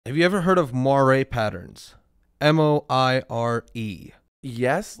Have you ever heard of Moiré patterns? Moire.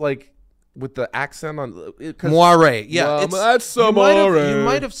 Yes, like with the accent on Moiré. Yeah, well, it's that's some Moiré. you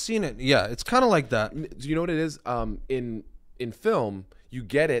might have seen it. Yeah, it's kind of like that. Do you know what it is? In film, you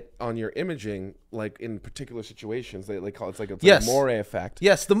get it on your imaging, like in particular situations. They call it's like a Moiré effect.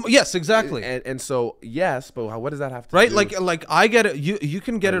 Yes, yes, exactly. And so yes, but what does that have to right? do? Like I get it. You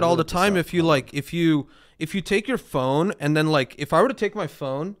can get it all the time if you if you take your phone and then like if I were to take my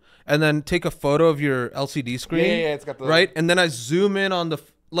phone and then take a photo of your LCD screen, yeah, it's got the right, and then I zoom in on the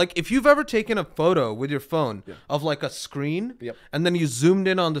like if you've ever taken a photo with your phone of like a screen, and then you zoomed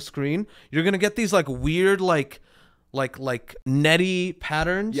in on the screen, you're gonna get these like weird like netty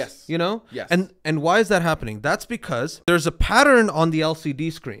patterns. Yes. You know? Yes. And why is that happening? That's because there's a pattern on the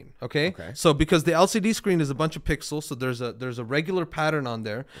LCD screen. Okay. So because the LCD screen is a bunch of pixels, so there's a regular pattern on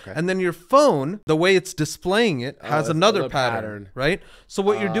there. Okay. And then your phone, the way it's displaying it, has another pattern. Right? So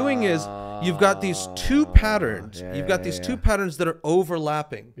what you're doing is you've got these two patterns. You've got these two patterns that are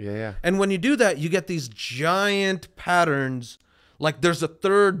overlapping. Yeah. And when you do that, you get these giant patterns. Like there's a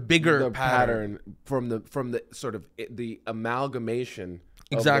third bigger pattern from the sort of the amalgamation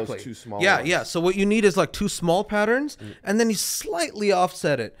of those two small ones. Yeah. So what you need is like two small patterns, and then you slightly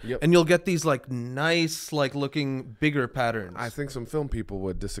offset it, and you'll get these like nice, like looking bigger patterns. I think some film people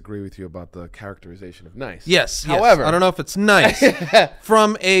would disagree with you about the characterization of nice. Yes. However, I don't know if it's nice.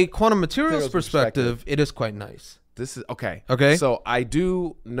 From a quantum materials perspective, it is quite nice. This is okay. Okay. So I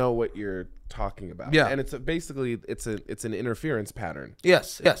do know what you're talking about. Yeah. And it's basically an interference pattern.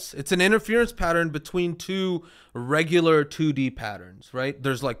 Yes. It's an interference pattern between two regular 2D patterns, right?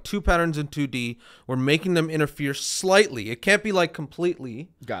 There's like two patterns in 2D. We're making them interfere slightly. It can't be like completely.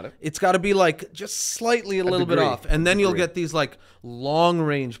 Got it. It's got to be like just slightly a little bit off. And then you'll get these like long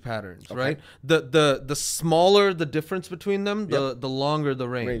range patterns, right? The smaller the difference between them, the longer the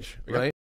range. Right?